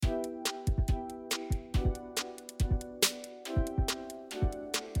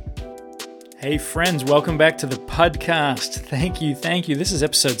Hey friends, welcome back to the podcast. Thank you. This is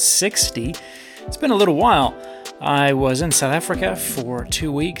episode 60. It's been a little while. I was in South Africa for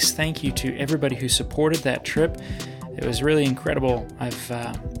 2 weeks. Thank you to everybody who supported that trip. It was really incredible. I've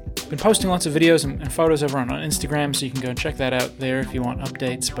been posting lots of videos and photos over on Instagram, so you can go and check that out there if you want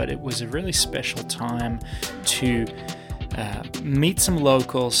updates. But it was a really special time to meet some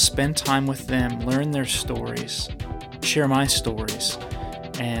locals, spend time with them, learn their stories, share my stories,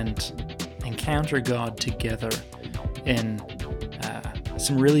 and encounter God together in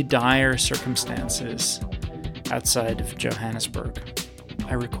some really dire circumstances outside of Johannesburg.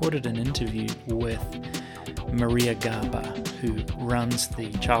 I recorded an interview with Maria Gaba, who runs the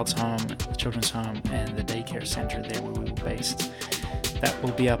children's home, and the daycare center there where we were based. That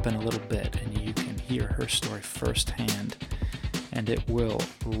will be up in a little bit, and you can hear her story firsthand, and it will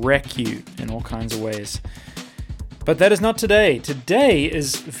wreck you in all kinds of ways. But that is not today. Today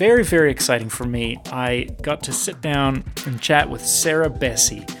is very, very exciting for me. I got to sit down and chat with Sarah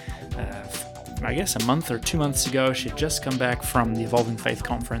Bessey. I guess a month or 2 months ago, she had just come back from the Evolving Faith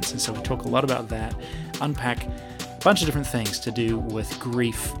Conference, and so we talk a lot about that, unpack a bunch of different things to do with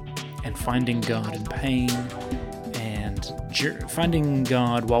grief and finding God in pain, and finding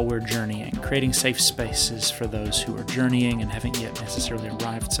God while we're journeying, creating safe spaces for those who are journeying and haven't yet necessarily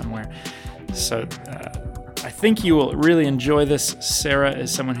arrived somewhere. So I think you will really enjoy this. Sarah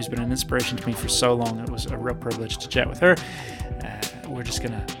is someone who's been an inspiration to me for so long. It was a real privilege to chat with her. We're just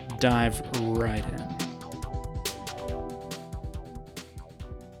going to dive right in.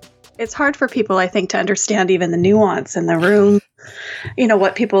 It's hard for people, I think, to understand even the nuance in the room,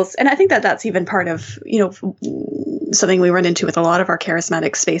 what people's, and I think that that's even part of, something we run into with a lot of our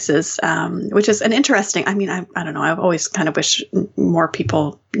charismatic spaces, which is an interesting, I don't know, I've always kind of wished more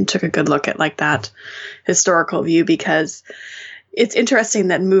people took a good look at like that historical view, because it's interesting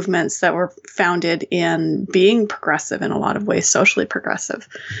that movements that were founded in being progressive in a lot of ways, socially progressive,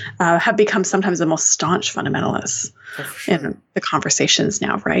 have become sometimes the most staunch fundamentalists in the conversations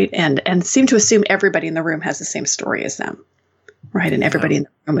now, right? And seem to assume everybody in the room has the same story as them, right? And everybody in the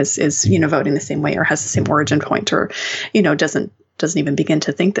room is voting the same way or has the same origin point, or doesn't even begin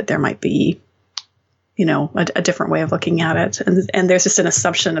to think that there might be a different way of looking at it, and there's just an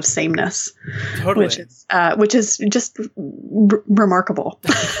assumption of sameness, totally, which is just remarkable.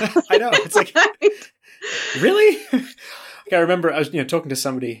 I know, it's like, really. I remember I was talking to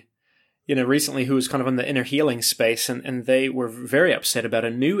somebody recently who was kind of in the inner healing space, and they were very upset about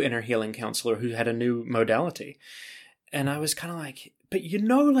a new inner healing counselor who had a new modality, and I was kind of like, but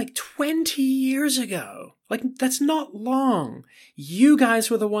 20 years ago, that's not long. You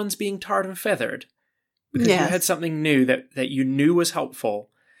guys were the ones being tarred and feathered. Because you had something new that you knew was helpful.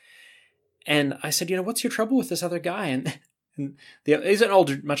 And I said, what's your trouble with this other guy? And he's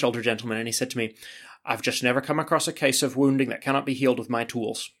an much older gentleman, and he said to me, I've just never come across a case of wounding that cannot be healed with my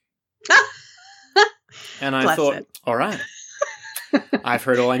tools. And I thought, all right, I've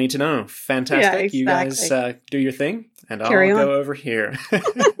heard all I need to know. Fantastic. Yeah, exactly. You guys do your thing, and I'll go over here.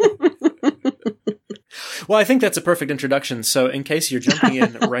 Well, I think that's a perfect introduction. So in case you're jumping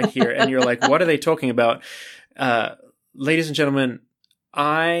in right here and you're like, what are they talking about? Ladies and gentlemen,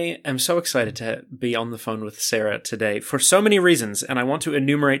 I am so excited to be on the phone with Sarah today for so many reasons. And I want to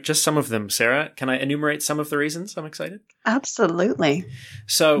enumerate just some of them. Sarah, can I enumerate some of the reasons I'm excited? Absolutely.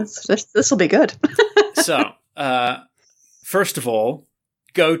 So this will be good. So, first of all,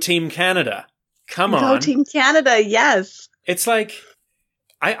 go Team Canada. Come on. Go Team Canada. Yes. It's like,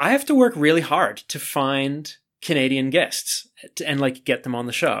 I have to work really hard to find Canadian guests and get them on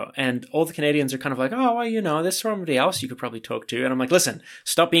the show. And all the Canadians are kind of like, oh, well, there's somebody else you could probably talk to. And I'm like, listen,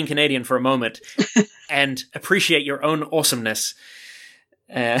 stop being Canadian for a moment and appreciate your own awesomeness.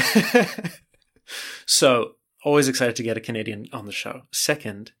 So always excited to get a Canadian on the show.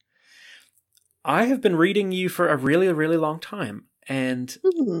 Second, I have been reading you for a really, really long time. And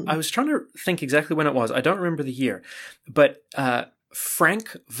I was trying to think exactly when it was. I don't remember the year, but,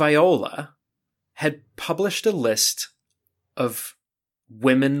 Frank Viola had published a list of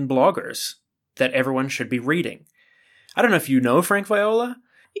women bloggers that everyone should be reading. I don't know if you know Frank Viola.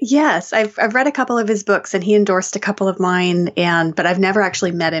 Yes, I've read a couple of his books, and he endorsed a couple of mine, but I've never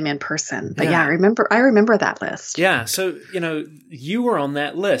actually met him in person. But I remember that list. Yeah, so you were on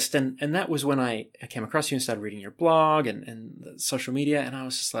that list, and that was when I came across you and started reading your blog and social media, and I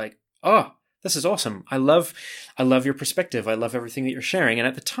was just like, oh, this is awesome. I love your perspective. I love everything that you're sharing. And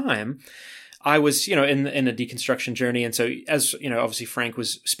at the time, I was, in a deconstruction journey. And so as, obviously Frank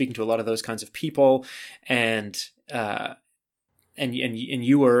was speaking to a lot of those kinds of people, and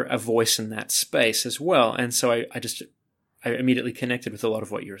you were a voice in that space as well. And so I immediately connected with a lot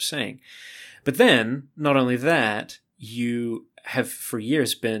of what you were saying. But then, not only that, you have for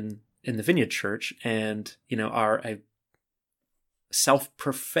years been in the Vineyard Church and, are a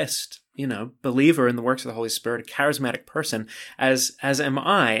self-professed, believer in the works of the Holy Spirit, a charismatic person, as am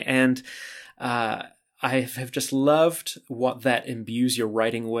I. And I have just loved what that imbues your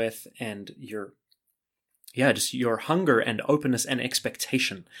writing with, and your hunger and openness and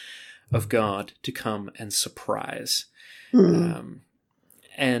expectation of God to come and surprise.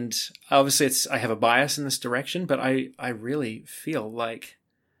 And obviously I have a bias in this direction, but I really feel like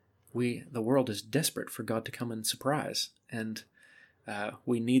the world is desperate for God to come and surprise, and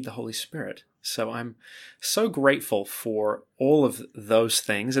we need the Holy Spirit. So I'm so grateful for all of those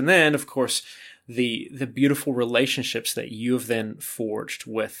things. And then, of course, the beautiful relationships that you have then forged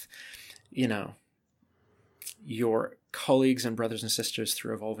with, your colleagues and brothers and sisters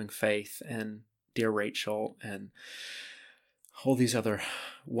through Evolving Faith, and dear Rachel, and all these other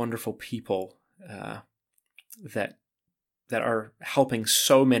wonderful people that are helping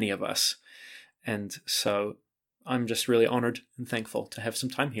so many of us. And so I'm just really honored and thankful to have some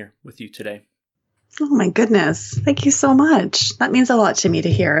time here with you today. Oh my goodness. Thank you so much. That means a lot to me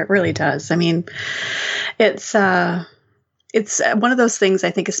to hear. It really does. I mean, it's one of those things,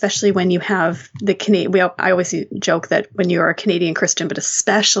 I think, especially when you have the I always joke that when you are a Canadian Christian, but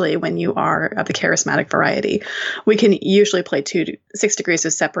especially when you are of the charismatic variety, we can usually play 6 degrees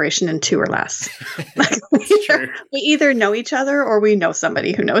of separation in 2 or less. We either know each other or we know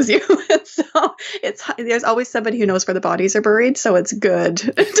somebody who knows you. So there's always somebody who knows where the bodies are buried. So it's good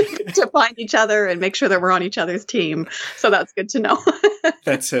to find each other and make sure that we're on each other's team. So that's good to know.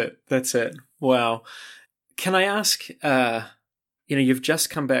 That's it. Wow. Can I ask, you've just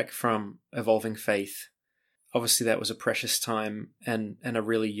come back from Evolving Faith. Obviously, that was a precious time and a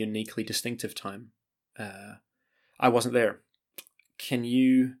really uniquely distinctive time. I wasn't there.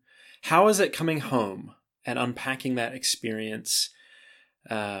 How is it coming home and unpacking that experience,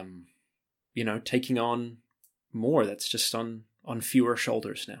 taking on more that's just on fewer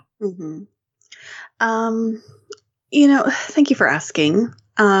shoulders now? Mm-hmm. Thank you for asking.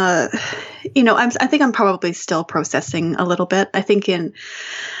 I think I'm probably still processing a little bit. I think in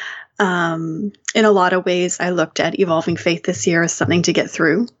a lot of ways, I looked at Evolving Faith this year as something to get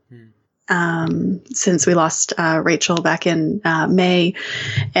through. Since we lost Rachel back in May,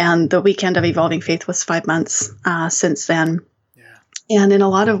 and the weekend of Evolving Faith was 5 months since then. And in a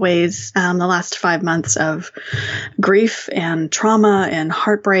lot of ways, the last 5 months of grief and trauma and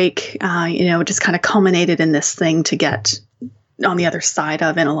heartbreak, just kind of culminated in this thing to get on the other side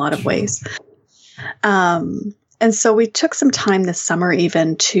of in a lot of ways. And so we took some time this summer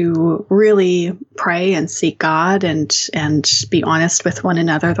even to really pray and seek God and be honest with one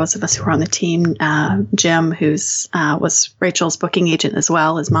another. Those of us who were on the team, Jim, who's was Rachel's booking agent as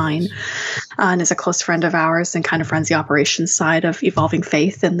well as mine, and is a close friend of ours and kind of runs the operations side of Evolving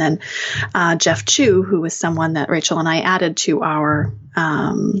Faith. And then Jeff Chu, who was someone that Rachel and I added to our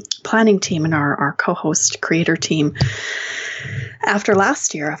planning team and our co-host creator team after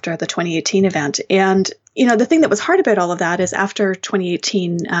last year, after the 2018 event. And the thing that was hard about all of that is after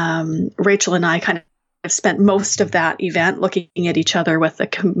 2018, Rachel and I kind of spent most of that event looking at each other with a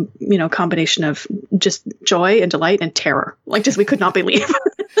combination of just joy and delight and terror. Like, just we could not believe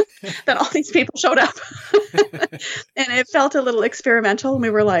that all these people showed up. And it felt a little experimental. And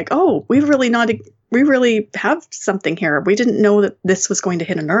we were like, oh, we really have something here. We didn't know that this was going to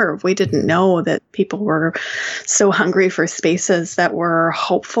hit a nerve. We didn't know that people were so hungry for spaces that were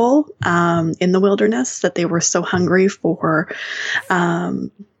hopeful in the wilderness, that they were so hungry for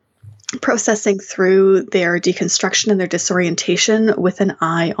processing through their deconstruction and their disorientation with an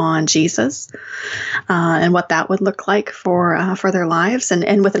eye on Jesus and what that would look like for their lives,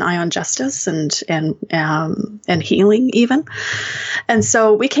 and with an eye on justice and healing even. And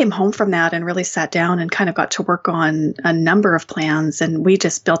so we came home from that and really sat down and kind of got to work on a number of plans, and we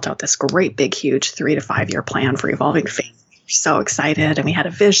just built out this great big huge 3 to 5 year plan for Evolving Faith. So excited, and we had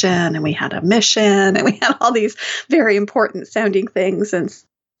a vision and we had a mission and we had all these very important sounding things. And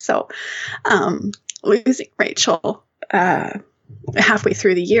so losing Rachel halfway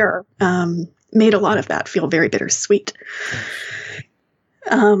through the year made a lot of that feel very bittersweet.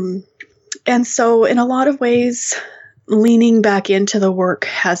 And so in a lot of ways, leaning back into the work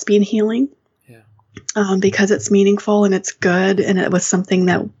has been healing. Because it's meaningful and it's good, and it was something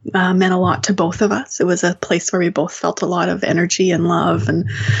that meant a lot to both of us. It was a place where we both felt a lot of energy and love and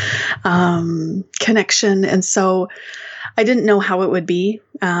connection. And so I didn't know how it would be.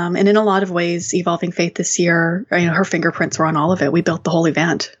 And in a lot of ways, Evolving Faith this year, her fingerprints were on all of it. We built the whole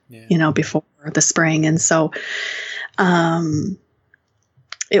event, before the spring. And so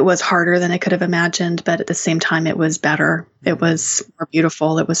It was harder than I could have imagined, but at the same time, it was better. It was more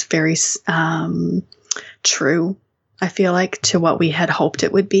beautiful. It was very true, I feel like, to what we had hoped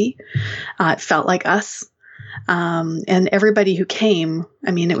it would be. It felt like us. And everybody who came,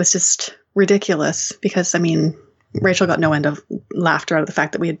 I mean, it was just ridiculous because, I mean, Rachel got no end of laughter out of the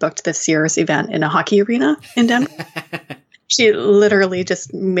fact that we had booked this year's event in a hockey arena in Denver. She literally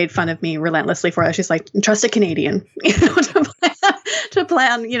just made fun of me relentlessly for it. She's like, trust a Canadian, to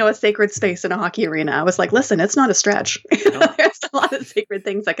plan, a sacred space in a hockey arena. I was like, listen, it's not a stretch. There's a lot of sacred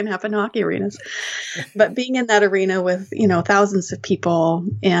things that can happen in hockey arenas. But being in that arena with, thousands of people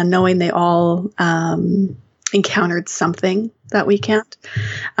and knowing they all encountered something that weekend,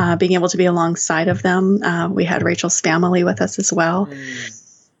 being able to be alongside of them. We had Rachel's family with us as well.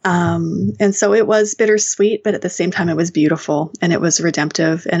 And so it was bittersweet, but at the same time, it was beautiful and it was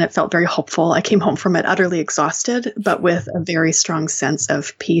redemptive and it felt very hopeful. I came home from it utterly exhausted, but with a very strong sense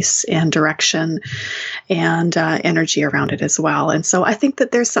of peace and direction and energy around it as well. And so I think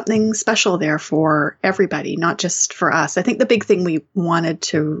that there's something special there for everybody, not just for us. I think the big thing we wanted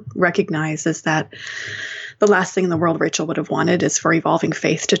to recognize is that the last thing in the world Rachel would have wanted is for Evolving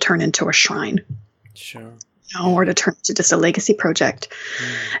Faith to turn into a shrine. Sure. Or to turn to just a legacy project.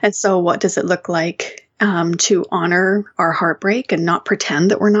 And so what does it look like to honor our heartbreak and not pretend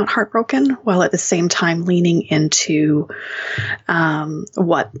that we're not heartbroken, while at the same time leaning into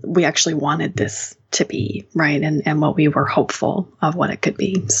what we actually wanted this to be, right? And what we were hopeful of what it could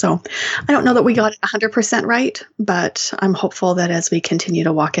be. So I don't know that we got it 100% right, but I'm hopeful that as we continue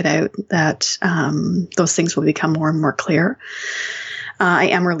to walk it out, that those things will become more and more clear. I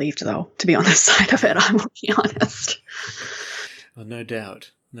am relieved, though, to be on this side of it. I will be honest. Well, no doubt.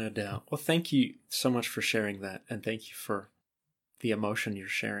 No doubt. Well, thank you so much for sharing that. And thank you for the emotion you're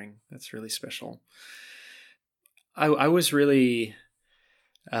sharing. That's really special. I was really,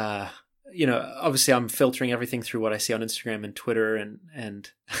 obviously I'm filtering everything through what I see on Instagram and Twitter.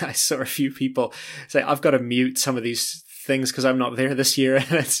 And I saw a few people say, I've got to mute some of these things because I'm not there this year. And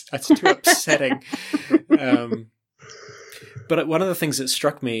that's too upsetting. But one of the things that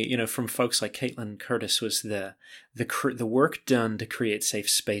struck me, from folks like Caitlin Curtis was the work done to create safe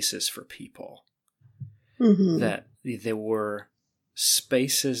spaces for people. Mm-hmm. That there were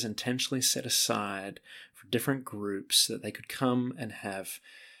spaces intentionally set aside for different groups that they could come and have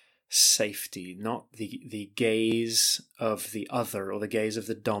safety, not the gaze of the other or the gaze of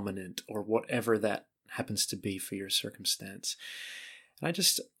the dominant or whatever that happens to be for your circumstance. And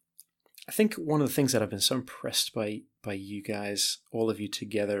I think one of the things that I've been so impressed by you guys, all of you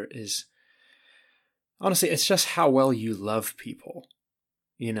together, is honestly, it's just how well you love people.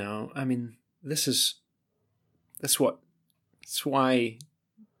 I mean, that's why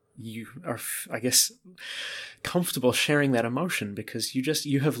you are, I guess, comfortable sharing that emotion, because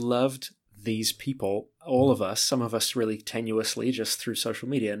you have loved these people, all of us, some of us really tenuously just through social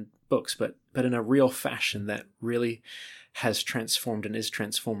media and books, but in a real fashion that really has transformed and is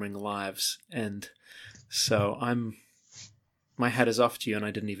transforming lives. And so my hat is off to you, and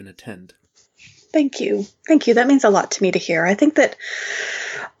I didn't even attend. Thank you. Thank you. That means a lot to me to hear. I think that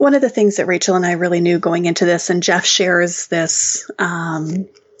one of the things that Rachel and I really knew going into this, and Jeff shares this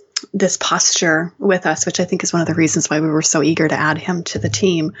posture with us, which I think is one of the reasons why we were so eager to add him to the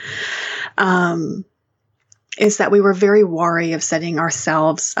team, is that we were very wary of setting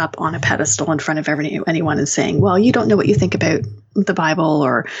ourselves up on a pedestal in front of anyone and saying, well, you don't know what you think about the Bible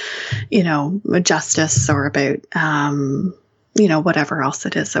or, justice or about, whatever else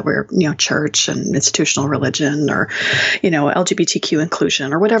it is that we're, church and institutional religion or, LGBTQ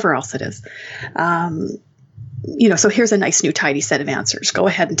inclusion or whatever else it is. So here's a nice new tidy set of answers. Go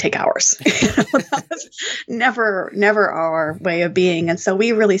ahead and take ours. That was never our way of being. And so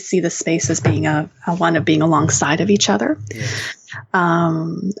we really see the space as being a one of being alongside of each other,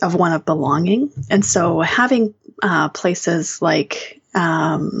 of one of belonging. And so having places like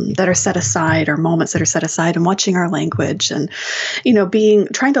that are set aside, or moments that are set aside, and watching our language and,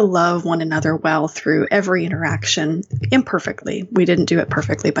 trying to love one another well through every interaction, imperfectly. We didn't do it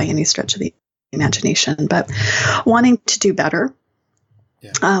perfectly by any stretch of the imagination, but wanting to do better,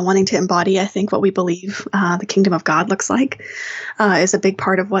 wanting to embody, I think, what we believe the kingdom of God looks like is a big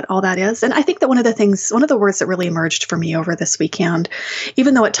part of what all that is. And I think that one of the words that really emerged for me over this weekend,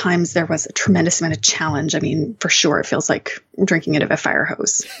 even though at times there was a tremendous amount of challenge, I mean, for sure, it feels like drinking out of a fire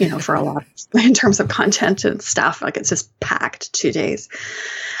hose, for a lot in terms of content and stuff. Like, it's just packed 2 days.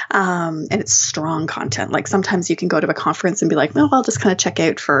 And it's strong content. Like, sometimes you can go to a conference and be like, well, I'll just kind of check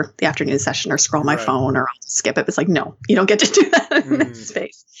out for the afternoon session or scroll my phone or I'll skip it. It's like, no, you don't get to do that in this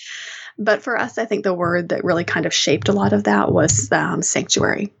space. But for us, I think the word that really kind of shaped a lot of that was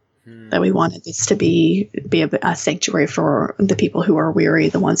sanctuary. That we wanted this to be a sanctuary for the people who are weary,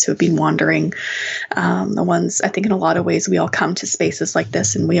 the ones who have been wandering, the ones, I think in a lot of ways, we all come to spaces like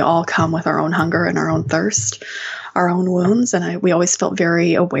this and we all come with our own hunger and our own thirst, our own wounds. And we always felt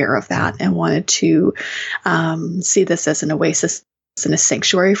very aware of that and wanted to see this as an oasis and a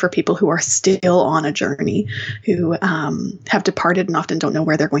sanctuary for people who are still on a journey, who have departed and often don't know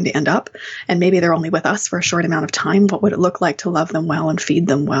where they're going to end up. And maybe they're only with us for a short amount of time. What would it look like to love them well and feed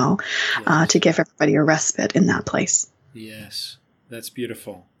them well, to give everybody a respite in that place? Yes, that's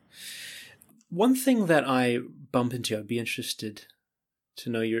beautiful. One thing that I bump into, I'd be interested to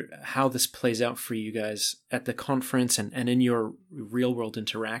know how this plays out for you guys at the conference and in your real world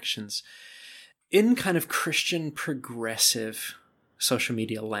interactions. In kind of Christian progressive social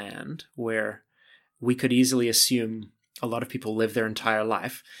media land, where we could easily assume a lot of people live their entire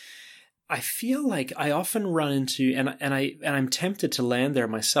life, I feel like I often run into, and I'm tempted to land there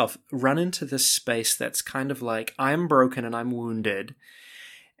myself, run into this space that's kind of like, I'm broken and I'm wounded,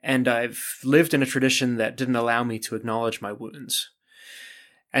 and I've lived in a tradition that didn't allow me to acknowledge my wounds.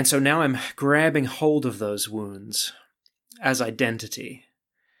 And so now I'm grabbing hold of those wounds as identity.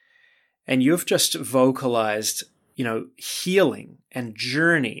 And you've just vocalized, healing and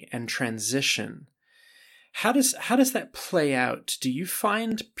journey and transition. How does that play out? Do you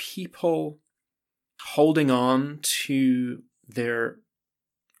find people holding on to their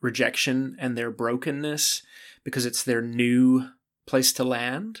rejection and their brokenness because it's their new place to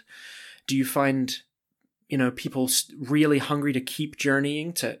land? Do you find, people really hungry to keep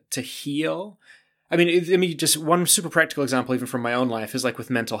journeying, to heal? I mean, just one super practical example, even from my own life, is like with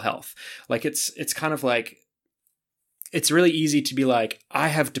mental health. Like it's kind of like, it's really easy to be like, I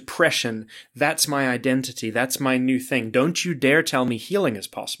have depression. That's my identity. That's my new thing. Don't you dare tell me healing is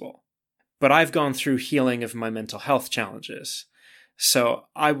possible. But I've gone through healing of my mental health challenges. So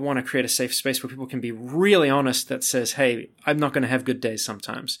I want to create a safe space where people can be really honest that says, hey, I'm not going to have good days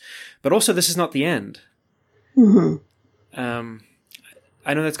sometimes. But also, this is not the end. Mm-hmm.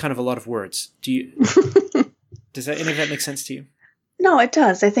 I know that's kind of a lot of words. Does any of that make sense to you? No, it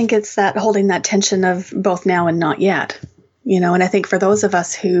does. I think it's that holding that tension of both now and not yet, and I think for those of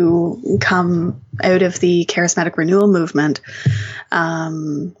us who come out of the charismatic renewal movement,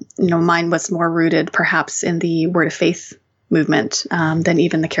 mine was more rooted perhaps in the word of faith movement than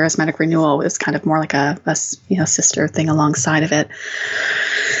even the charismatic renewal. It was kind of more like a sister thing alongside of it.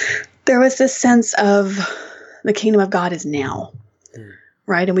 There was this sense of the kingdom of God is now.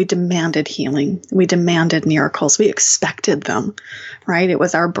 Right. And we demanded healing. We demanded miracles. We expected them. Right. It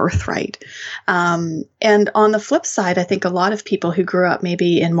was our birthright. And on the flip side, I think a lot of people who grew up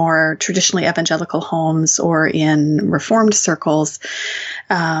maybe in more traditionally evangelical homes or in reformed circles,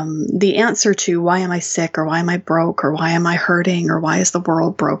 the answer to why am I sick or why am I broke or why am I hurting or why is the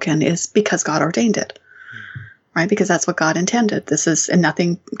world broken is because God ordained it. Right? Because that's what God intended. And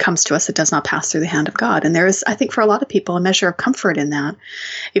nothing comes to us that does not pass through the hand of God. And there is, I think for a lot of people, a measure of comfort in that,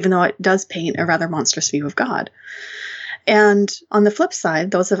 even though it does paint a rather monstrous view of God. And on the flip side,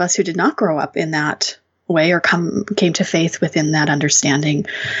 those of us who did not grow up in that way or came to faith within that understanding,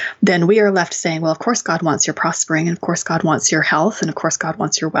 then we are left saying, well, of course God wants your prospering, and of course God wants your health, and of course God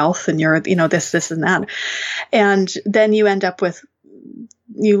wants your wealth, and your, this and that. And then you end up with,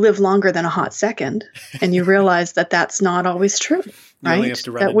 you live longer than a hot second, and you realize that that's not always true, right? You only have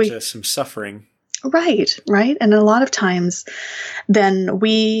to run into some suffering. Right. And a lot of times then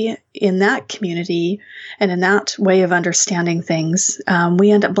we, in that community and in that way of understanding things,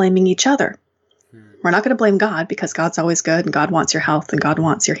 we end up blaming each other. We're not going to blame God because God's always good and God wants your health and God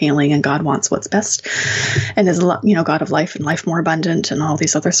wants your healing and God wants what's best and is, God of life and life more abundant and all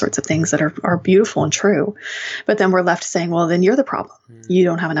these other sorts of things that are beautiful and true. But then we're left saying, well, then you're the problem. You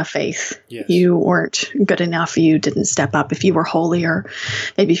don't have enough faith. Yes. You weren't good enough. You didn't step up. If you were holier,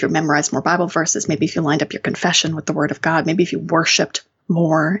 maybe if you memorized more Bible verses, maybe if you lined up your confession with the word of God, maybe if you worshiped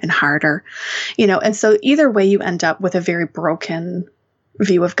more and harder, and so either way you end up with a very broken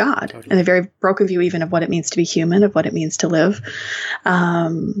view of God, totally. And a very broken view even of what it means to be human, of what it means to live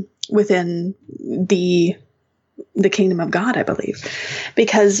within the kingdom of God, I believe.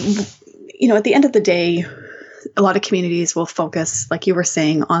 Because, at the end of the day, a lot of communities will focus, like you were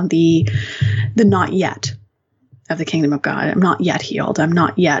saying, on the not yet of the kingdom of God. I'm not yet healed.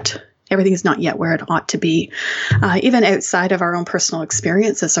 Everything is not yet where it ought to be. Even outside of our own personal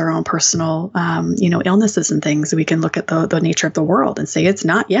experiences, our own personal, illnesses and things, we can look at the nature of the world and say it's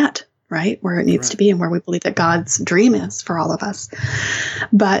not yet, right, where it needs to be and where we believe that God's dream is for all of us.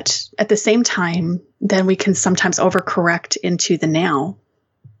 But at the same time, then we can sometimes overcorrect into the now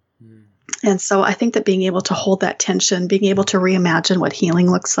And so I think that being able to hold that tension, being able to reimagine what healing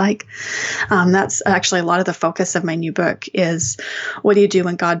looks like, that's actually a lot of the focus of my new book is what do you do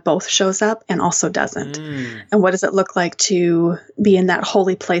when God both shows up and also doesn't? And what does it look like to be in that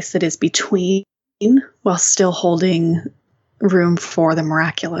holy place that is between while still holding room for the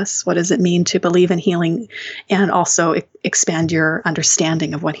miraculous? What does it mean to believe in healing and also expand your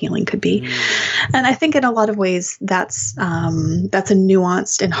understanding of what healing could be? And I think in a lot of ways that's a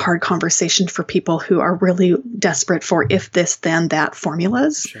nuanced and hard conversation for people who are really desperate for if this then that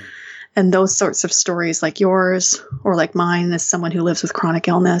formulas. Sure. And those sorts of stories like yours or like mine as someone who lives with chronic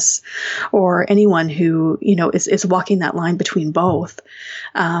illness or anyone who, is walking that line between both.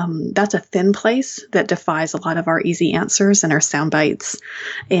 That's a thin place that defies a lot of our easy answers and our sound bites.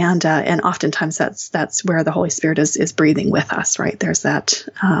 And oftentimes that's where the Holy Spirit is breathing with us, right? There's that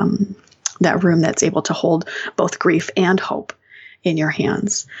room that's able to hold both grief and hope in your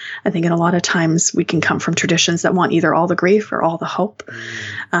hands. I think in a lot of times we can come from traditions that want either all the grief or all the hope,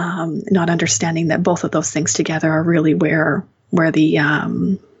 not understanding that both of those things together are really where the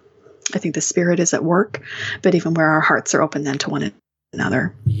I think the Spirit is at work, but even where our hearts are open then to one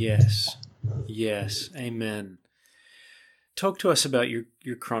another. Yes. Amen. Talk to us about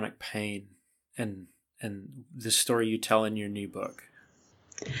your chronic pain and the story you tell in your new book.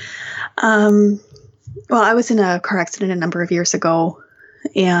 Well, I was in a car accident a number of years ago,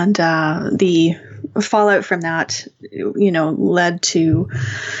 and the fallout from that, led to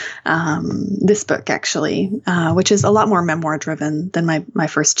this book, actually, which is a lot more memoir-driven than my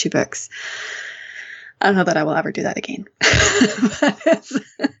first two books. I don't know that I will ever do that again,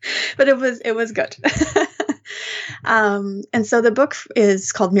 but it was good. And so the book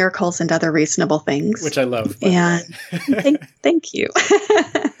is called Miracles and Other Reasonable Things, which I love. And thank you.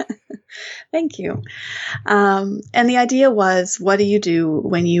 Thank you. And the idea was, what do you do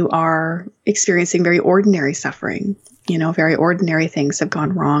when you are experiencing very ordinary suffering? Very ordinary things have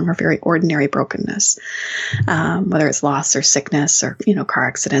gone wrong or very ordinary brokenness, whether it's loss or sickness or, car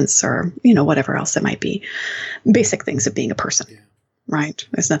accidents or, whatever else it might be. Basic things of being a person, right?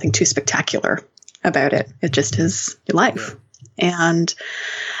 There's nothing too spectacular about it. It just is your life. Yeah. And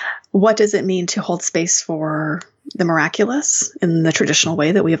what does it mean to hold space for the miraculous in the traditional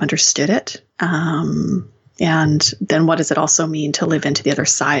way that we have understood it? And then what does it also mean to live into the other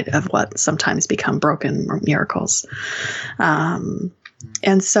side of what sometimes become broken miracles?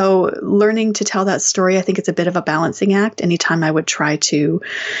 And so learning to tell that story, I think it's a bit of a balancing act. Anytime I would try to,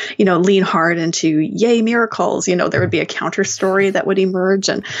 lean hard into yay miracles, there would be a counter story that would emerge.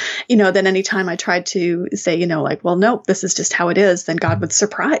 And, then anytime I tried to say, well, no, this is just how it is, then God would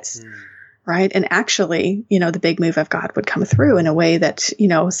surprise. Right. And actually, the big move of God would come through in a way that,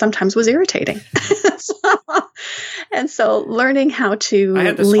 sometimes was irritating. And so learning how to I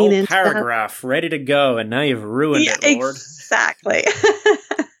had this lean whole into paragraph ready to go, and now you've ruined it, Lord. Exactly.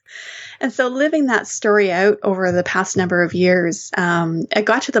 And so living that story out over the past number of years, it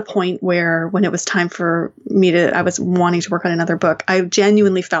got to the point where when it was time for me I was wanting to work on another book, I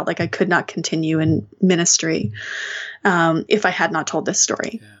genuinely felt like I could not continue in ministry if I had not told this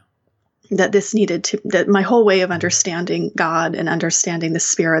story. Yeah. That my whole way of understanding God and understanding the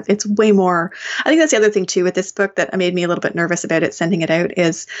Spirit, it's way more, I think that's the other thing too with this book that made me a little bit nervous about it, sending it out,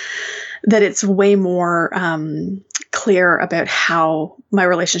 is that it's way more clear about how my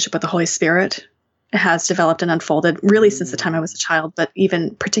relationship with the Holy Spirit has developed and unfolded really since the time I was a child, but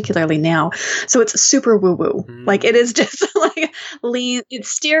even particularly now. So it's super woo-woo. Like it is just like lean, it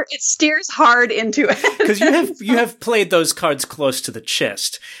steers hard into it. Because you have played those cards close to the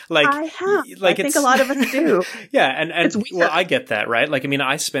chest. Like I have. I think a lot of us do. Yeah, and well, I get that, right? Like, I mean,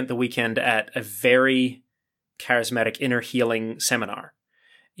 I spent the weekend at a very charismatic inner healing seminar.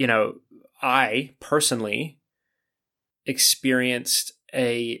 I personally experienced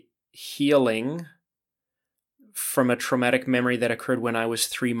a healing from a traumatic memory that occurred when I was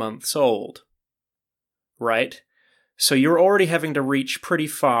 3 months old, right? So you're already having to reach pretty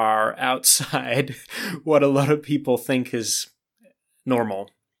far outside what a lot of people think is normal.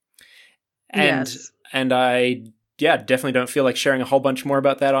 And I definitely don't feel like sharing a whole bunch more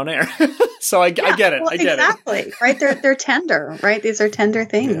about that on air. So I get it. Well, I get exactly. it. Right. They're tender, right? These are tender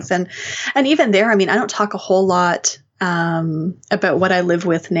things. Yeah. And even there, I mean, I don't talk a whole lot about what I live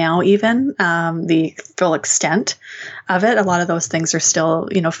with now, even the full extent of it. A lot of those things are still,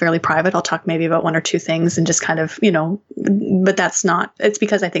 fairly private. I'll talk maybe about one or two things and just kind of, but that's not, it's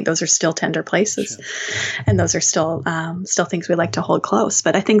because I think those are still tender places. Sure. And those are still things we like to hold close.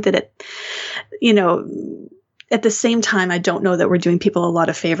 But I think that at the same time, I don't know that we're doing people a lot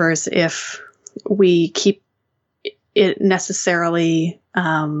of favors if we keep it necessarily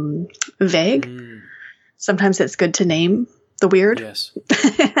vague. Sometimes it's good to name the weird. Yes.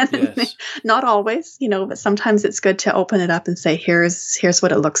 Yes. Not always, but sometimes it's good to open it up and say, here's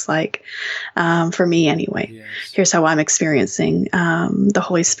what it looks like, for me anyway. Yes. Here's how I'm experiencing the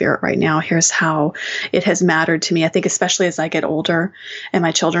Holy Spirit right now. Here's how it has mattered to me. I think especially as I get older and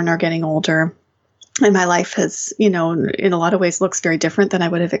my children are getting older, and my life has, in a lot of ways looks very different than I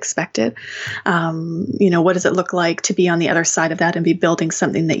would have expected. What does it look like to be on the other side of that and be building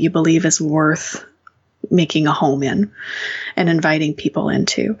something that you believe is worth making a home in and inviting people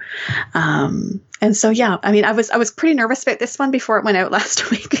into? And so, yeah, I mean, I was pretty nervous about this one before it went out last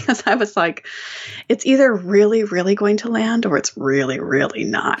week, because I was like, it's either really, really going to land or it's really, really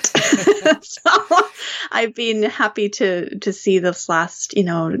not. So I've been happy to see this last,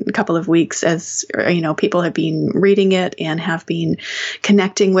 couple of weeks as, people have been reading it and have been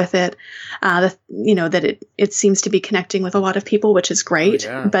connecting with it. That it seems to be connecting with a lot of people, which is great.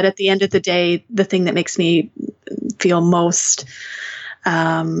 Oh, yeah. But at the end of the day, the thing that makes me feel most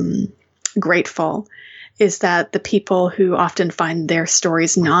grateful is that the people who often find their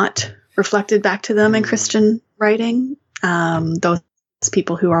stories not reflected back to them in Christian writing, those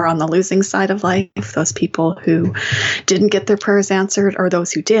people who are on the losing side of life, those people who didn't get their prayers answered, or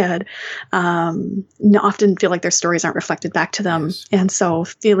those who did, often feel like their stories aren't reflected back to them. Yes. And so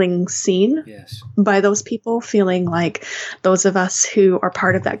feeling seen Yes. by those people, feeling like those of us who are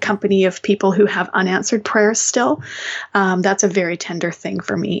part of that company of people who have unanswered prayers still, that's a very tender thing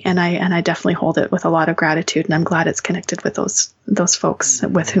for me. And I definitely hold it with a lot of gratitude, and I'm glad it's connected with those folks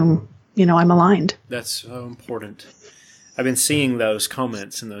with whom, I'm aligned. That's so important. I've been seeing those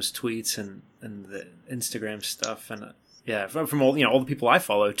comments and those tweets and the Instagram stuff, and from all all the people I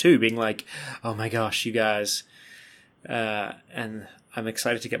follow too, being like, "Oh my gosh, you guys!" And I'm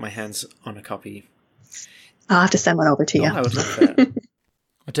excited to get my hands on a copy. I'll have to send one over to you. I would love that.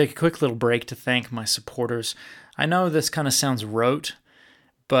 I'll take a quick little break to thank my supporters. I know this kind of sounds rote,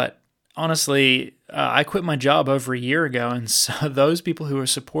 but honestly, I quit my job over a year ago, and so those people who are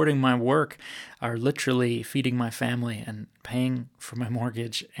supporting my work are literally feeding my family and paying for my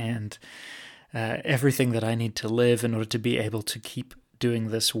mortgage and everything that I need to live in order to be able to keep doing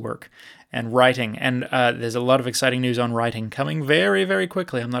this work and writing. And there's a lot of exciting news on writing coming very, very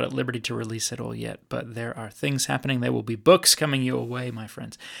quickly. I'm not at liberty to release it all yet, but there are things happening. There will be books coming your way, my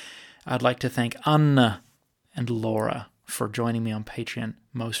friends. I'd like to thank Anna and Laura for joining me on Patreon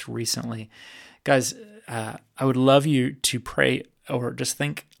most recently. Guys, I would love you to pray or just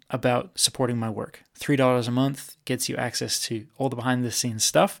think about supporting my work. $3 a month gets you access to all the behind-the-scenes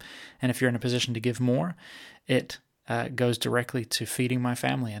stuff, and if you're in a position to give more, it goes directly to feeding my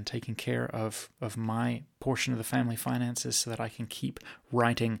family and taking care of my portion of the family finances so that I can keep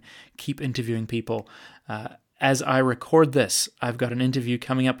writing, keep interviewing people. As I record this, I've got an interview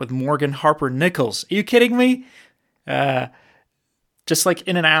coming up with Morgan Harper Nichols. Are you kidding me? Just like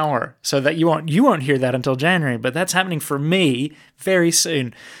in an hour, so that you won't hear that until January, but that's happening for me very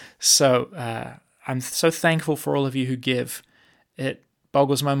soon. So I'm so thankful for all of you who give. It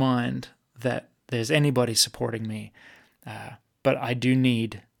boggles my mind that there's anybody supporting me, but I do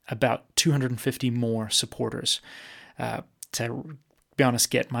need about 250 more supporters to be honest,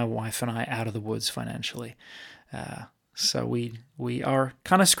 get my wife and I out of the woods financially. So we are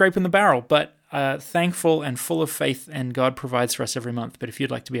kind of scraping the barrel, but thankful and full of faith, and God provides for us every month. But if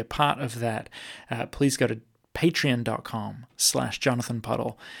you'd like to be a part of that, please go to patreon.com/Jonathan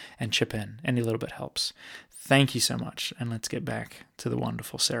Puddle and chip in. Any little bit helps. Thank you so much, and let's get back to the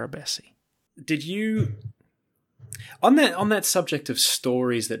wonderful Sarah Bessey. Did you, on that subject of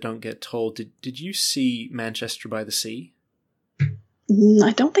stories that don't get told, did you see Manchester by the Sea?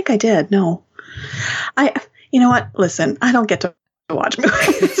 I don't think I did, no. You know what? Listen, I don't get to watch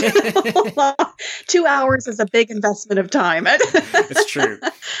movies. 2 hours is a big investment of time. It's true.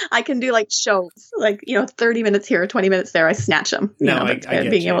 I can do like shows, 30 minutes here, 20 minutes there. I snatch them. I get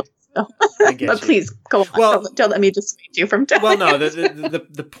being you. able to. I get but you. please go on. Well, don't let me dissuade you from telling. Well, no.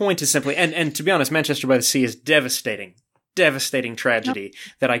 The point is simply, and to be honest, Manchester by the Sea is devastating tragedy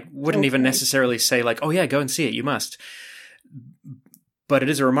that I wouldn't even necessarily say like, oh yeah, go and see it. You must. But it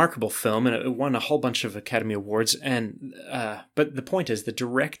is a remarkable film, and it won a whole bunch of Academy Awards. And but the point is, the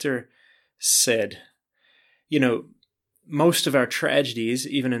director said, most of our tragedies,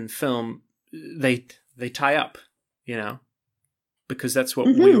 even in film, they tie up, because that's what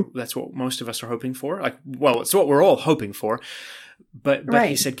that's what most of us are hoping for. It's what we're all hoping for. But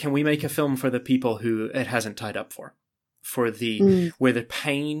right. He said, can we make a film for the people who it hasn't tied up for the where the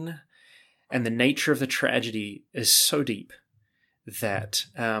pain and the nature of the tragedy is so deep that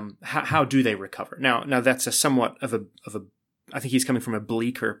how do they recover? Now that's a somewhat of a I think he's coming from a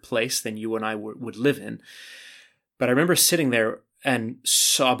bleaker place than you and I would live in. But I remember sitting there and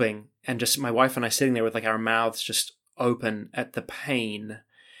sobbing, and just my wife and I sitting there with like our mouths just open at the pain.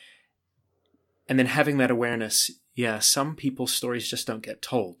 And then having that awareness, yeah, some people's stories just don't get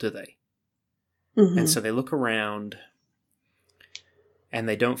told, do they? Mm-hmm. And so they look around and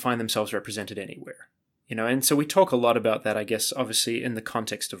they don't find themselves represented anywhere. And so we talk a lot about that, I guess, obviously in the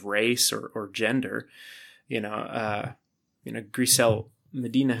context of race or gender. Grisel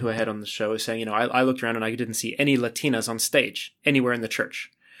Medina, who I had on the show, is saying, I looked around and I didn't see any Latinas on stage anywhere in the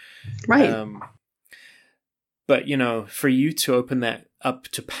church. Right. But, for you to open that up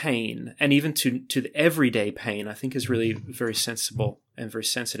to pain, and even to the everyday pain, I think is really very sensible and very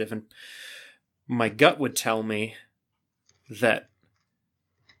sensitive. And my gut would tell me that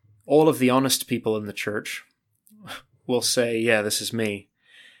all of the honest people in the church will say, yeah, this is me.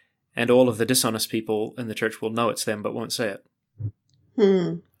 And all of the dishonest people in the church will know it's them, but won't say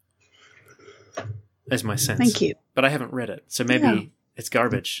it. As my sense. Thank you. But I haven't read it, so maybe it's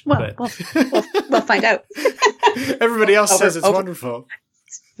garbage. Well, we'll find out. Everybody else says it's wonderful.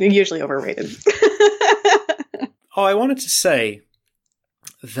 Usually overrated. I wanted to say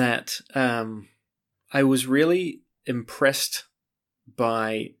that I was really impressed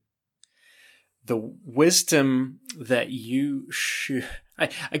by the wisdom that you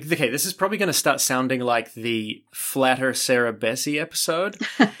okay, this is probably going to start sounding like the Flatter Sarah Bessey episode.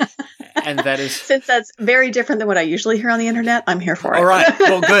 And that is... Since that's very different than what I usually hear on the internet, I'm here for it. All right.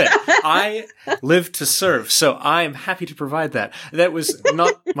 Well, good. I live to serve, so I'm happy to provide that. That was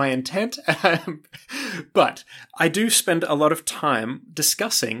not my intent. But I do spend a lot of time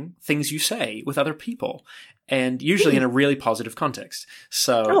discussing things you say with other people, and usually in a really positive context.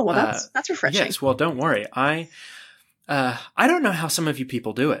 So, that's refreshing. Yes. Well, don't worry. I don't know how some of you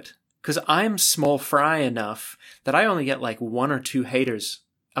people do it, because I'm small fry enough that I only get like 1 or 2 haters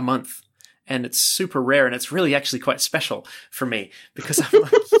a month. And it's super rare, and it's really actually quite special for me, because I'm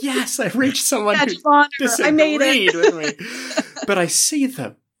like, yes, I reached someone who disagreed with me. But I see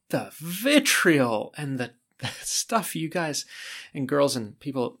the vitriol and the stuff you guys and girls and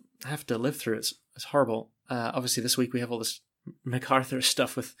people have to live through. It's horrible. Obviously, this week we have all this MacArthur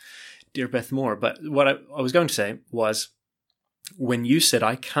stuff with Dear Beth Moore. But what I was going to say was, when you said,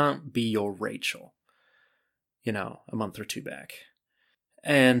 I can't be your Rachel, a month or 2 back.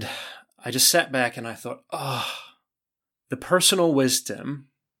 And I just sat back and I thought, the personal wisdom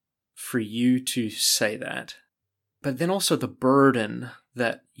for you to say that, but then also the burden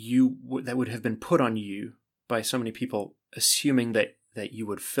that that would have been put on you by so many people, assuming that you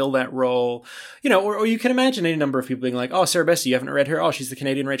would fill that role, or you can imagine any number of people being like, oh, Sarah Bessey, you haven't read her? Oh, she's the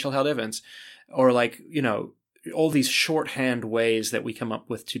Canadian Rachel Held Evans. Or like, all these shorthand ways that we come up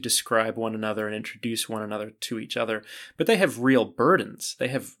with to describe one another and introduce one another to each other. But they have real burdens.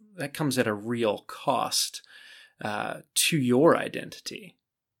 That comes at a real cost to your identity.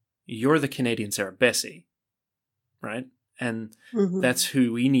 You're the Canadian Sarah Bessey, right? And that's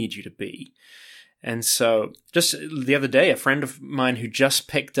who we need you to be. And so just the other day, a friend of mine who just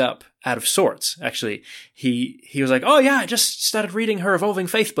picked up Out of Sorts, actually, he was like, oh yeah, I just started reading her Evolving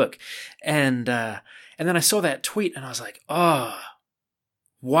Faith book. And then I saw that tweet and I was like, oh,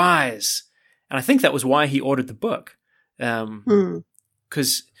 wise. And I think that was why he ordered the book.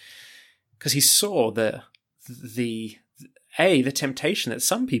 Because he saw the temptation that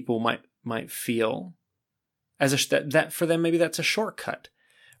some people might feel as that for them, maybe that's a shortcut,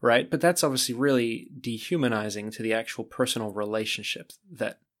 right? But that's obviously really dehumanizing to the actual personal relationship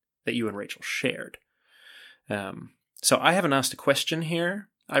that you and Rachel shared. So I haven't asked a question here,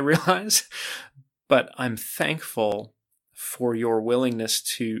 I realize, but I'm thankful for your willingness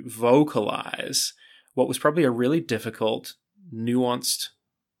to vocalize what was probably a really difficult, nuanced,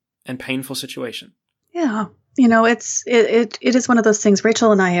 and painful situation. Yeah. It is one of those things.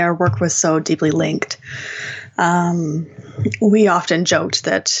 Rachel and I, our work was so deeply linked. We often joked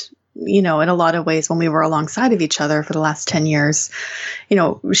that, in a lot of ways when we were alongside of each other for the last 10 years,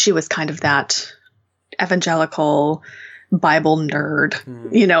 she was kind of that evangelical Bible nerd,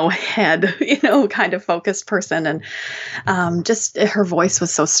 head, kind of focused person. And just her voice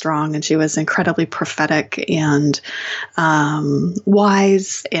was so strong, and she was incredibly prophetic and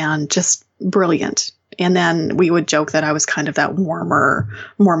wise and just brilliant. And then we would joke that I was kind of that warmer,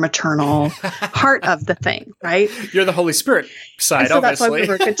 more maternal heart of the thing, right? You're the Holy Spirit side, so obviously. That's why we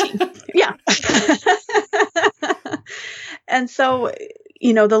were a good team. Yeah. And so,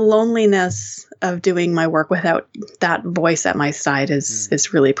 the loneliness of doing my work without that voice at my side is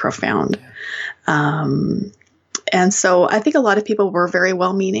really profound. And so I think a lot of people were very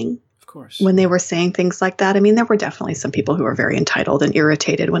well-meaning Of course. when they were saying things like that. I mean, there were definitely some people who were very entitled and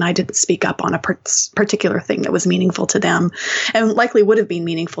irritated when I didn't speak up on a particular thing that was meaningful to them and likely would have been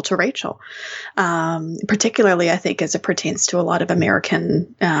meaningful to Rachel. Particularly, I think, as it pertains to a lot of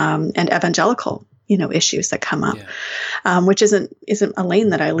American and evangelical, issues that come up, which isn't a lane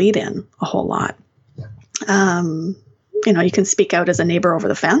that I lead in a whole lot. You can speak out as a neighbor over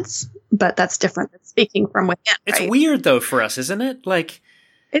the fence, but that's different than speaking from within. It's right? weird though for us, isn't it? Like,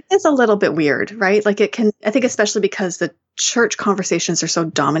 it is a little bit weird, right? Like it can, I think, especially because the church conversations are so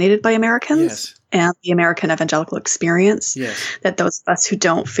dominated by Americans and the American evangelical experience, that those of us who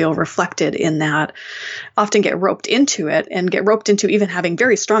don't feel reflected in that often get roped into it and get roped into even having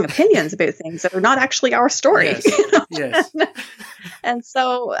very strong opinions about things that are not actually our story. Yes. And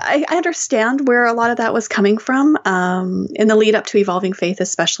so I understand where a lot of that was coming from. In the lead up to Evolving Faith,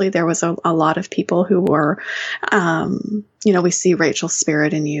 especially, there was a lot of people who were, we see Rachel's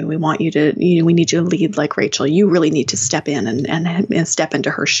spirit in you. We want you to, we need you to lead like Rachel. You really need to step in and step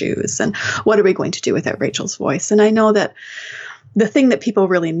into her shoes. And what are we going to do without Rachel's voice? And I know that the thing that people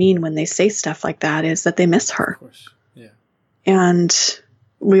really mean when they say stuff like that is that they miss her. Of course. Yeah. And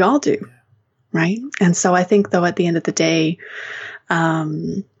we all do. Yeah. Right. And so I think, though, at the end of the day,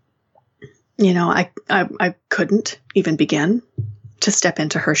 I couldn't even begin to step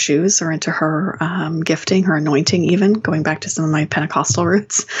into her shoes or into her gifting, her anointing, even going back to some of my Pentecostal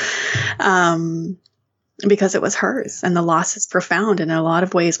roots, because it was hers, and the loss is profound. And in a lot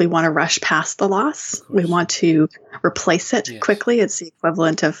of ways, we want to rush past the loss. We want to replace it quickly. It's the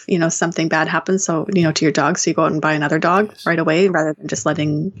equivalent of, something bad happens. So, to your dog. So you go out and buy another dog right away rather than just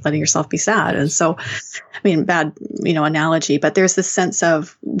letting yourself be sad. And so, bad, analogy, but there's this sense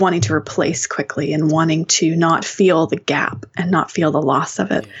of wanting to replace quickly and wanting to not feel the gap and not feel the loss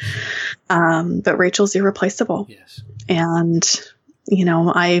of it. But Rachel's irreplaceable. And,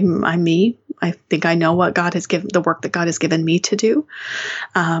 I'm me. I think I know what God has given, the work that God has given me to do.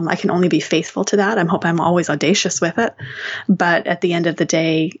 I can only be faithful to that. I'm always audacious with it. But at the end of the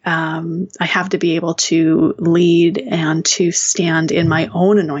day, I have to be able to lead and to stand in my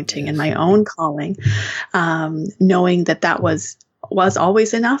own anointing and my own calling, knowing that was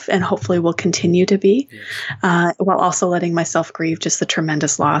always enough and hopefully will continue to be, while also letting myself grieve just the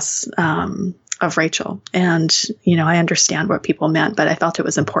tremendous loss of Rachel. And, I understand what people meant, but I felt it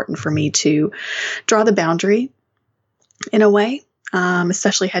was important for me to draw the boundary in a way,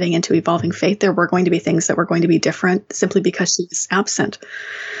 especially heading into Evolving Faith. There were going to be things that were going to be different simply because she was absent.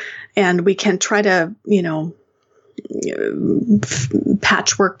 And we can try to,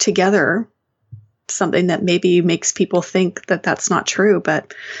 patchwork together something that maybe makes people think that that's not true. But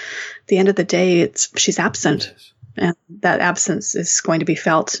at the end of the day, she's absent. And that absence is going to be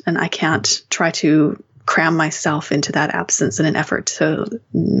felt, and I can't try to cram myself into that absence in an effort to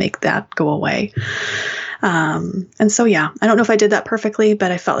make that go away. And so, I don't know if I did that perfectly,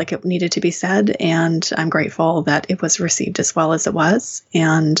 but I felt like it needed to be said, and I'm grateful that it was received as well as it was.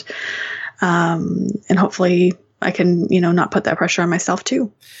 And hopefully I can, not put that pressure on myself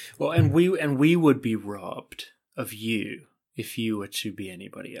too. Well, and we would be robbed of you if you were to be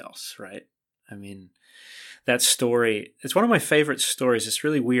anybody else, right? That story, it's one of my favorite stories. It's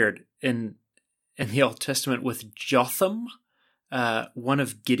really weird. In the Old Testament with Jotham, one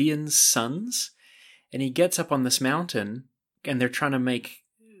of Gideon's sons, and he gets up on this mountain and they're trying to make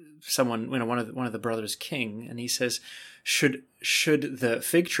someone, one of the brothers king, and he says, should the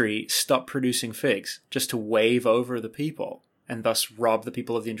fig tree stop producing figs just to wave over the people and thus rob the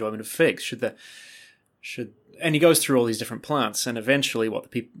people of the enjoyment of figs? And he goes through all these different plants, and eventually what the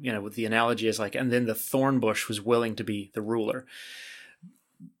people, with the analogy is like, and then the thorn bush was willing to be the ruler.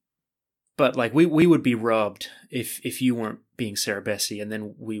 But like we would be robbed if you weren't being Sarah Bessey, and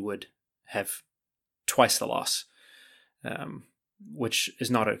then we would have twice the loss, which is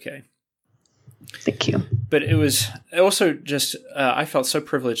not okay. Thank you. But it was also just, I felt so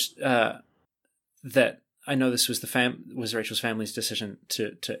privileged that I know this was was Rachel's family's decision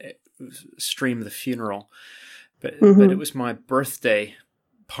to stream the funeral, but it was my birthday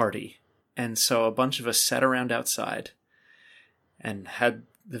party, and so a bunch of us sat around outside and had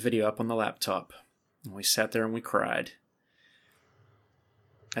the video up on the laptop, and we sat there and we cried,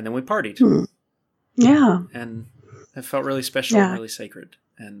 and then we partied. Yeah, and it felt really special and really sacred,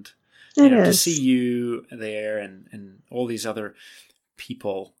 and to see you there and all these other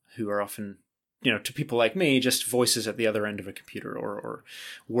people who are often, to people like me, just voices at the other end of a computer or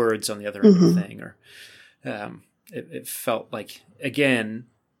words on the other end of a thing. Or it felt like, again,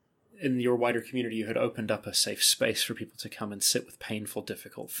 in your wider community, you had opened up a safe space for people to come and sit with painful,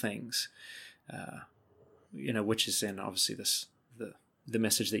 difficult things. which is in obviously the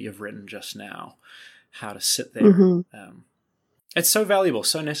message that you've written just now, how to sit there. Mm-hmm. It's so valuable,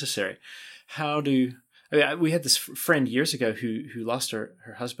 so necessary. We had this friend years ago who lost her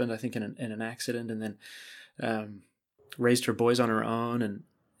husband, I think, in an accident, and then raised her boys on her own,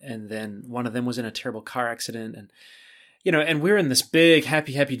 and then one of them was in a terrible car accident, and and we're in this big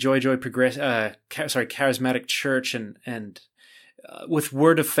happy joy charismatic church, and with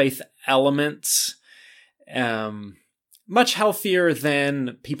word of faith elements, much healthier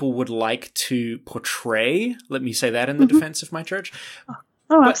than people would like to portray. Let me say that in the defense of my church.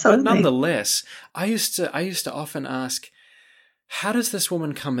 Oh, absolutely. But nonetheless, I used to often ask, how does this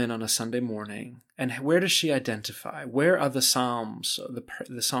woman come in on a Sunday morning, and where does she identify? Where are the psalms,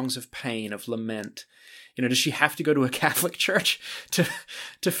 the songs of pain, of lament? Does she have to go to a Catholic church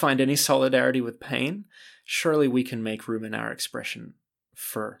to find any solidarity with pain? Surely we can make room in our expression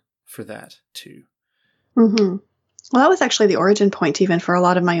for that too. Mm-hmm. Well, that was actually the origin point even for a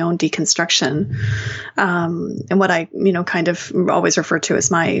lot of my own deconstruction. And what I, kind of always refer to as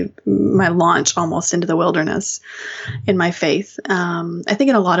my launch almost into the wilderness in my faith. I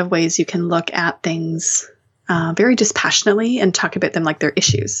think in a lot of ways you can look at things very dispassionately and talk about them like they're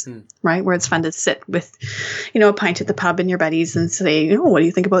issues, right? Where it's fun to sit with, a pint at the pub and your buddies and say, what do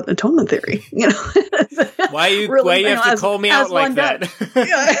you think about atonement theory? Why you have to call me out like that?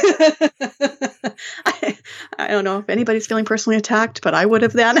 I don't know if anybody's feeling personally attacked, but I would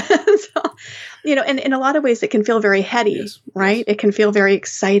have then. So, and in a lot of ways it can feel very heady, yes, right? Yes. It can feel very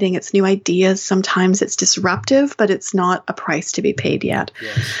exciting. It's new ideas. Sometimes it's disruptive, but it's not a price to be paid yet.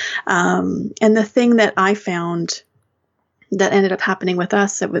 Yes. And the thing that I found that ended up happening with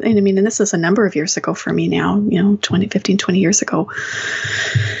us, and this was a number of years ago for me now, 15, 20 years ago.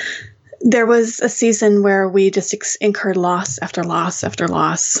 There was a season where we just incurred loss after loss after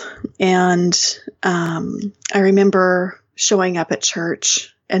loss. And I remember showing up at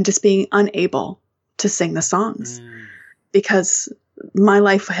church and just being unable to sing the songs because my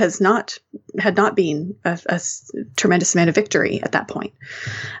life had not been a tremendous amount of victory at that point.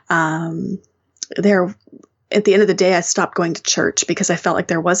 At the end of the day, I stopped going to church because I felt like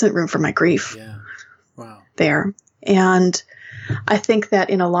there wasn't room for my grief. Yeah. Wow. There. And I think that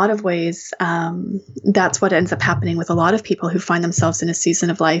in a lot of ways, that's what ends up happening with a lot of people who find themselves in a season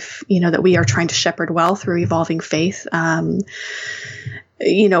of life, that we are trying to shepherd well through evolving faith, or,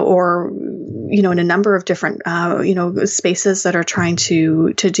 in a number of different, spaces that are trying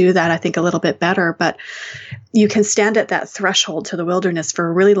to do that, I think, a little bit better. But you can stand at that threshold to the wilderness for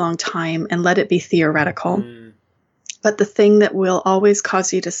a really long time and let it be theoretical. But the thing that will always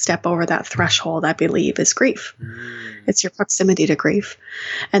cause you to step over that threshold, I believe, is grief. It's your proximity to grief.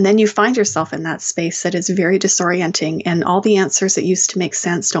 And then you find yourself in that space that is very disorienting, and all the answers that used to make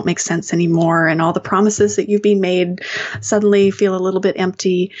sense don't make sense anymore. And all the promises that you've been made suddenly feel a little bit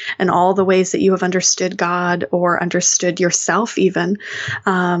empty. And all the ways that you have understood God or understood yourself even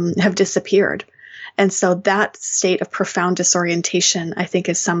have disappeared. And so that state of profound disorientation, I think,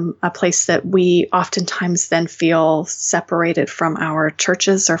 is a place that we oftentimes then feel separated from our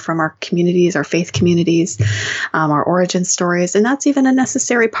churches or from our communities, our faith communities, our origin stories. And that's even a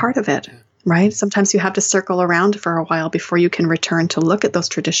necessary part of it, right? Sometimes you have to circle around for a while before you can return to look at those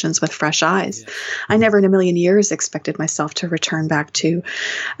traditions with fresh eyes. Yes. I never in a million years expected myself to return back to,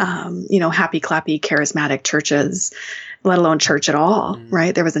 happy, clappy, charismatic churches, let alone church at all,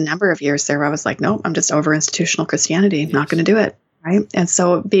 right? There was a number of years there where I was like, nope, I'm just over institutional Christianity. Yes. Not going to do it, right? And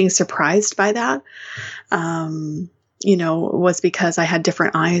so being surprised by that, was because I had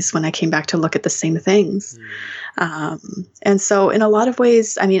different eyes when I came back to look at the same things. And so in a lot of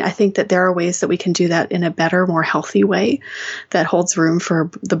ways, I think that there are ways that we can do that in a better, more healthy way that holds room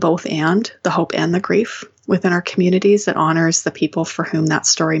for the both and, the hope and the grief within our communities, that honors the people for whom that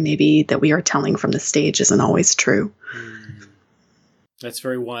story maybe that we are telling from the stage isn't always true. That's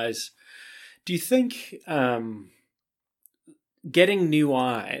very wise. Do you think getting new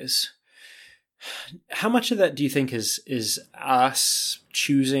eyes, how much of that do you think is us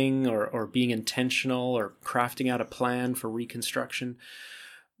choosing or being intentional or crafting out a plan for reconstruction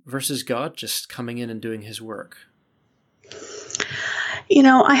versus God just coming in and doing his work?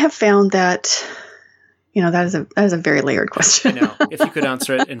 I have found that, that is a very layered question. I know. If you could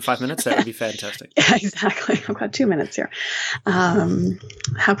answer it in 5 minutes, that would be fantastic. Yeah, exactly. I've got 2 minutes here.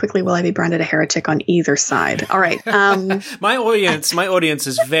 How quickly will I be branded a heretic on either side? All right. My audience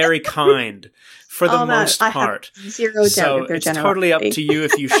is very kind for the most part. I have zero doubt so of their it's generosity. Totally up to you.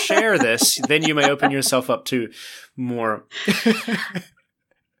 If you share this, then you may open yourself up to more.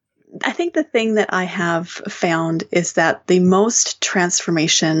 I think the thing that I have found is that the most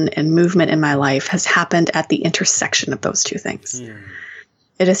transformation and movement in my life has happened at the intersection of those two things.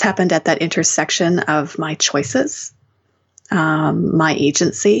 It has happened at that intersection of my choices, my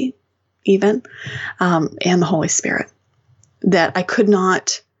agency, even, and the Holy Spirit. That I could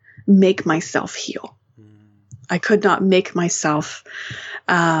not make myself heal. I could not make myself,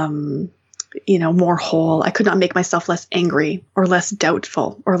 more whole. I could not make myself less angry or less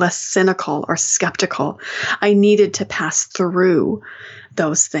doubtful or less cynical or skeptical. I needed to pass through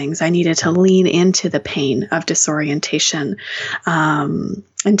those things. I needed to lean into the pain of disorientation and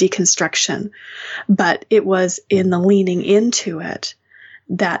deconstruction. But it was in the leaning into it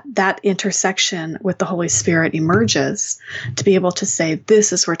that intersection with the Holy Spirit emerges to be able to say,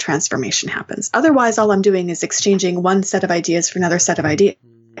 this is where transformation happens. Otherwise, all I'm doing is exchanging one set of ideas for another set of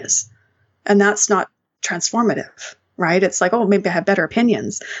ideas. And that's not transformative, right? It's like, oh, maybe I have better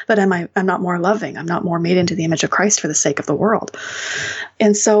opinions, but I'm not more loving. I'm not more made into the image of Christ for the sake of the world.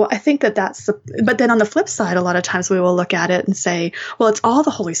 And so I think but then on the flip side, a lot of times we will look at it and say, well, it's all the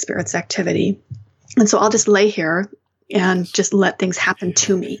Holy Spirit's activity. And so I'll just lay here and just let things happen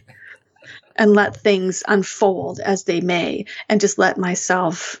to me and let things unfold as they may, and just let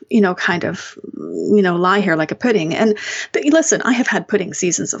myself, lie here like a pudding. But listen, I have had pudding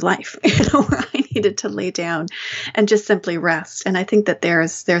seasons of life, where I needed to lay down and just simply rest. And I think that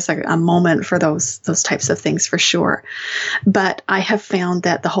there's a moment for those types of things for sure. But I have found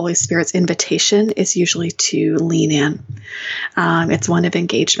that the Holy Spirit's invitation is usually to lean in. It's one of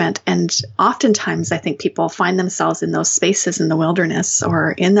engagement. And oftentimes I think people find themselves in those spaces in the wilderness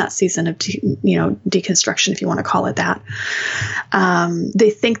or in that season of deconstruction, if you want to call it that. They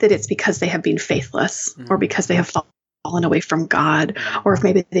think that it's because they have been faithless or because they have fallen away from God, or if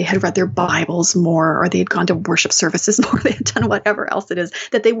maybe they had read their Bibles more, or they had gone to worship services more, they had done whatever else it is,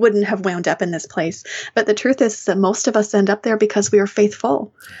 that they wouldn't have wound up in this place. But the truth is that most of us end up there because we are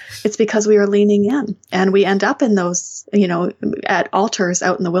faithful. It's because we are leaning in, and we end up in those, at altars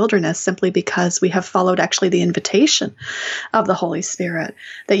out in the wilderness simply because we have followed actually the invitation of the Holy Spirit,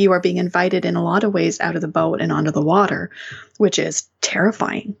 that you are being invited in a lot of ways out of the boat and onto the water, which is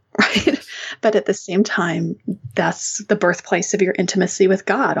terrifying, right? But at the same time, that's the birthplace of your intimacy with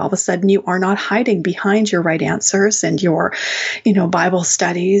God. All of a sudden, you are not hiding behind your right answers and your, Bible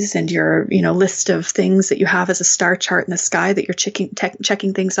studies and your, list of things that you have as a star chart in the sky that you're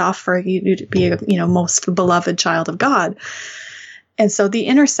checking things off for you to be a, most beloved child of God. And so the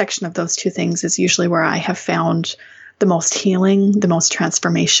intersection of those two things is usually where I have found the most healing, the most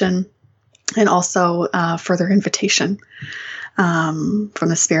transformation, and also further invitation from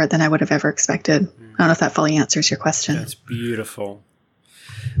the Spirit than I would have ever expected. I don't know if that fully answers your question. That's beautiful.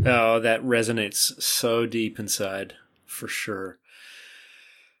 Oh, that resonates so deep inside, for sure.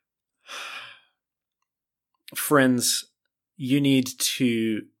 Friends, you need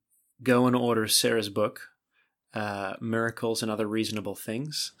to go and order Sarah's book, Miracles and Other Reasonable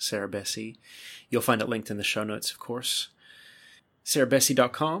Things, Sarah Bessey. You'll find it linked in the show notes, of course.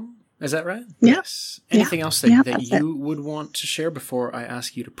 SarahBessey.com. Is that right? Yeah. Yes. Anything else that you would want to share before I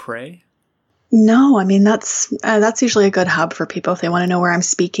ask you to pray? No, I mean, that's usually a good hub for people if they want to know where I'm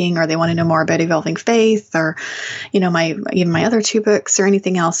speaking, or they want to know more about Evolving Faith, or, my other two books or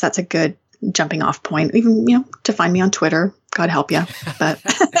anything else. That's a good jumping off point. Even, to find me on Twitter. God help you. But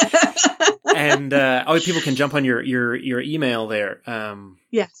and people can jump on your email there.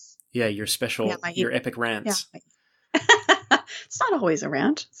 Yes. Yeah, your special, your epic rants. Yeah. It's not always a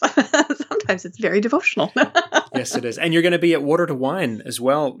rant. Sometimes it's very devotional. Yes, it is. And you're going to be at Water to Wine as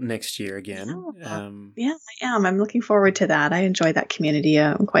well next year again. Yeah, I am. I'm looking forward to that. I enjoy that community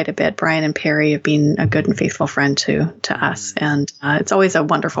quite a bit. Brian and Perry have been a good and faithful friend to us. And it's always a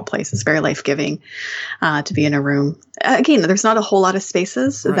wonderful place. It's very life-giving to be in a room. Again, there's not a whole lot of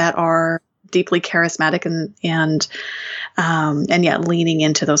spaces that are deeply charismatic and yet leaning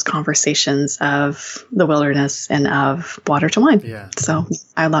into those conversations of the wilderness and of Water to Wine. Yeah. So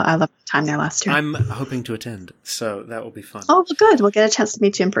I love the time there last year. I'm hoping to attend, so that will be fun. Oh, well, good. We'll get a chance to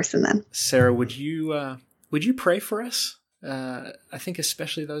meet you in person then. Sarah, would you pray for us? I think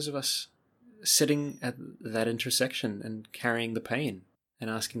especially those of us sitting at that intersection and carrying the pain and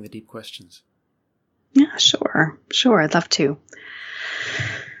asking the deep questions. Yeah, sure. I'd love to.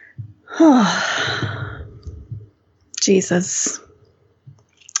 Oh, Jesus,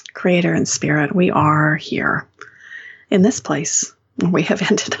 Creator and Spirit, we are here in this place. We have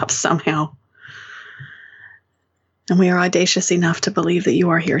ended up somehow. And we are audacious enough to believe that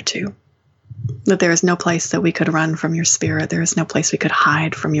you are here too. That there is no place that we could run from your Spirit. There is no place we could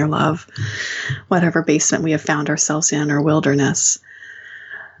hide from your love. Whatever basement we have found ourselves in or wilderness,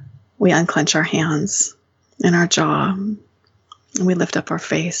 we unclench our hands in our jaw, and we lift up our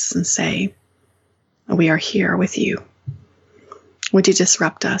face and say, we are here with you. Would you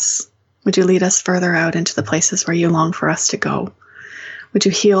disrupt us? Would you lead us further out into the places where you long for us to go? Would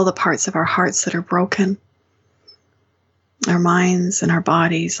you heal the parts of our hearts that are broken? Our minds and our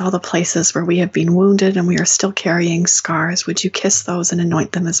bodies, all the places where we have been wounded and we are still carrying scars. Would you kiss those and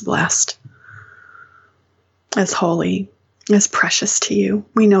anoint them as blessed, as holy, as precious to you?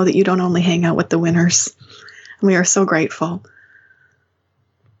 We know that you don't only hang out with the winners. And we are so grateful.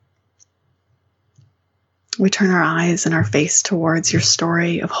 We turn our eyes and our face towards your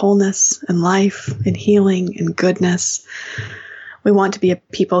story of wholeness and life and healing and goodness. We want to be a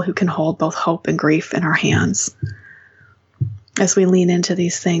people who can hold both hope and grief in our hands. As we lean into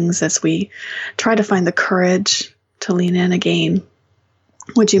these things, as we try to find the courage to lean in again,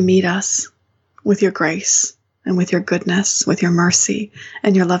 would you meet us with your grace and with your goodness, with your mercy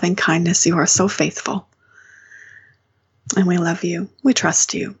and your loving kindness? You are so faithful. And we love you. We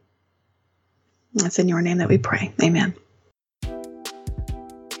trust you. It's in your name that we pray. Amen.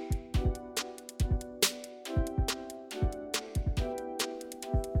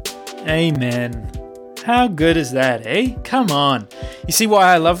 Amen. How good is that, eh? Come on. You see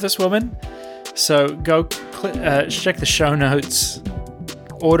why I love this woman? So go check the show notes,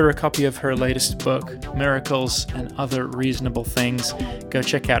 order a copy of her latest book, Miracles and Other Reasonable Things. Go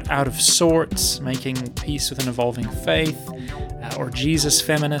check out Out of Sorts, Making Peace with an Evolving Faith, or Jesus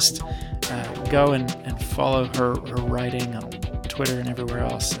Feminist. Go and follow her writing on Twitter and everywhere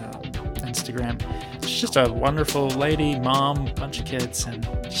else, Instagram. She's just a wonderful lady, mom, bunch of kids, and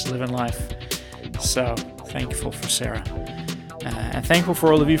just living life. So thankful for Sarah. And thankful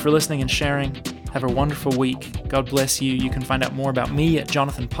for all of you for listening and sharing. Have a wonderful week. God bless you. You can find out more about me at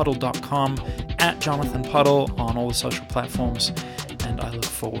jonathanpuddle.com, at jonathanpuddle on all the social platforms. And I look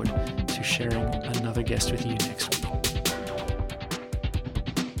forward to sharing another guest with you next week.